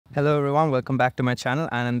Hello everyone, welcome back to my channel,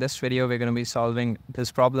 and in this video we're going to be solving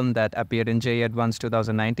this problem that appeared in JEE Advanced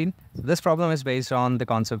 2019. This problem is based on the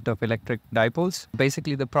concept of electric dipoles.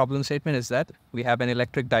 Basically the problem statement is that we have an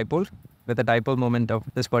electric dipole with a dipole moment of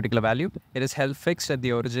this particular value. It is held fixed at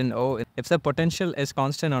the origin O if the potential is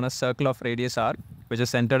constant on a circle of radius r, which is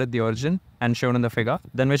centered at the origin and shown in the figure.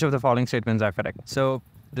 Then which of the following statements are correct? So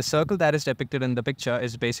the circle that is depicted in the picture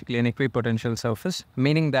is basically an equipotential surface,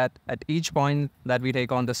 meaning that at each point that we take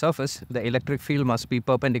on the surface, the electric field must be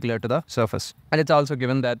perpendicular to the surface. And it's also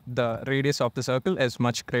given that the radius of the circle is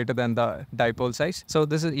much greater than the dipole size. So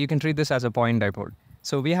you can treat this as a point dipole.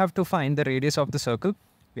 So we have to find the radius of the circle.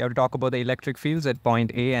 We have to talk about the electric fields at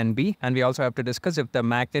point A and B, and we also have to discuss if the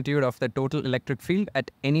magnitude of the total electric field at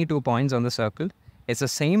any 2 points on the circle is the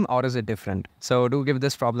same or is it different. So do give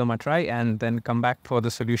this problem a try and then come back for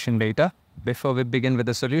the solution later. Before we begin with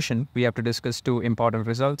the solution, we have to discuss 2 important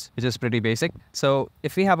results, which is pretty basic. So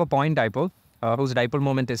if we have a point dipole whose dipole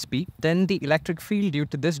moment is P, then the electric field due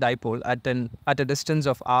to this dipole at a distance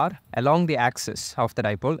of r along the axis of the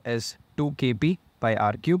dipole is 2 kp by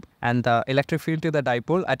r cube, and the electric field to the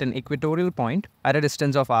dipole at an equatorial point at a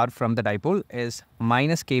distance of r from the dipole is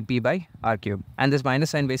minus kp by r cube. And this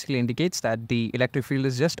minus sign basically indicates that the electric field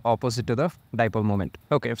is just opposite to the dipole moment.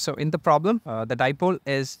 Okay, so in the problem, the dipole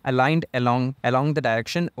is aligned along the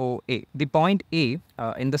direction OA. The point A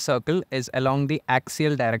in the circle is along the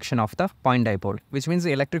axial direction of the point dipole, which means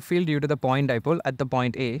the electric field due to the point dipole at the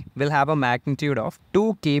point A will have a magnitude of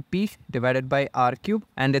 2 kp divided by r cube,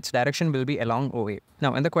 and its direction will be along OA.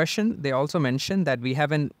 Now in the question, they also mentioned that we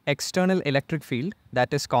have an external electric field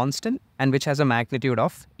that is constant and which has a magnitude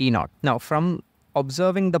of E0. Now from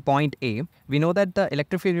observing the point A, we know that the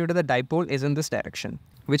electric field due to the dipole is in this direction,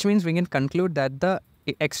 which means we can conclude that the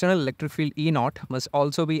external electric field E0 must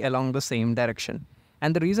also be along the same direction.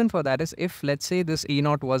 And the reason for that is, if let's say this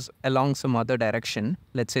E0 was along some other direction,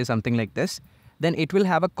 let's say something like this, then it will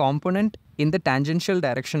have a component in the tangential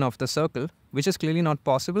direction of the circle, which is clearly not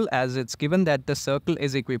possible as it's given that the circle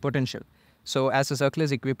is equipotential. So as the circle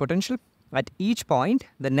is equipotential, at each point,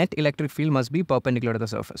 the net electric field must be perpendicular to the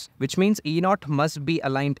surface, which means E0 must be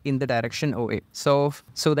aligned in the direction OA. So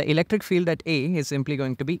the electric field at A is simply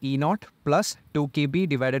going to be E0 plus 2 kb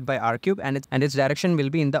divided by r cube, and its direction will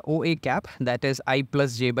be in the OA cap, that is I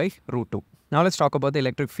plus j by root 2. Now let's talk about the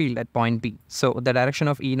electric field at point B. So the direction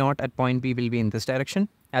of E0 at point B will be in this direction,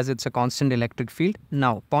 as it's a constant electric field.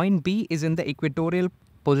 Now point B is in the equatorial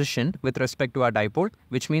position with respect to our dipole,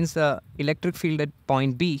 which means the electric field at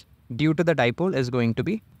point B due to the dipole is going to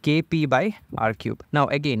be kp by r cube. Now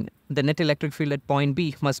again, the net electric field at point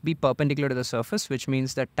B must be perpendicular to the surface, which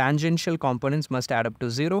means the tangential components must add up to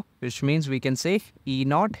 0, which means we can say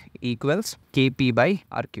E0 equals kp by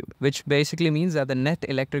r cube, which basically means that the net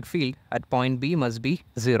electric field at point B must be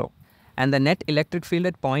 0. And the net electric field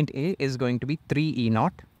at point A is going to be 3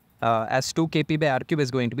 E0, as 2 kp by r cube is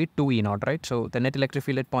going to be 2 E0, right? So the net electric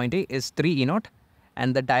field at point A is 3 E0,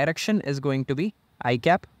 and the direction is going to be I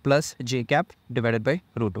cap plus j cap divided by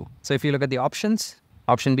root 2. So if you look at the options,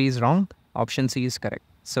 option B is wrong, option C is correct.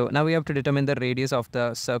 So now we have to determine the radius of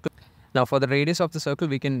the circle. Now for the radius of the circle,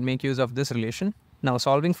 we can make use of this relation. Now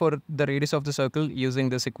solving for the radius of the circle using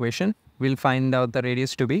this equation, we'll find out the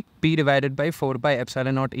radius to be P divided by 4 by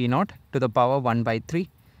epsilon naught E0 to the power 1 by 3,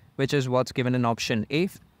 which is what's given in option A.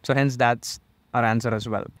 So hence that's our answer as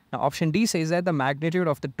well. Now option D says that the magnitude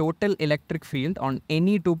of the total electric field on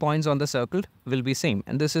any 2 points on the circle will be same,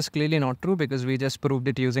 and this is clearly not true because we just proved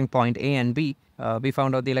it using point A and B. We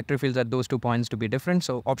found out the electric fields at those 2 points to be different,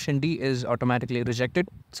 so option D is automatically rejected.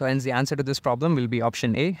 So hence the answer to this problem will be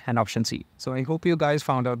option A and option C. So I hope you guys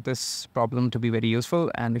found out this problem to be very useful,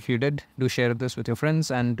 and if you did, do share this with your friends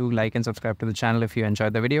and do like and subscribe to the channel if you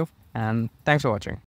enjoyed the video, and thanks for watching.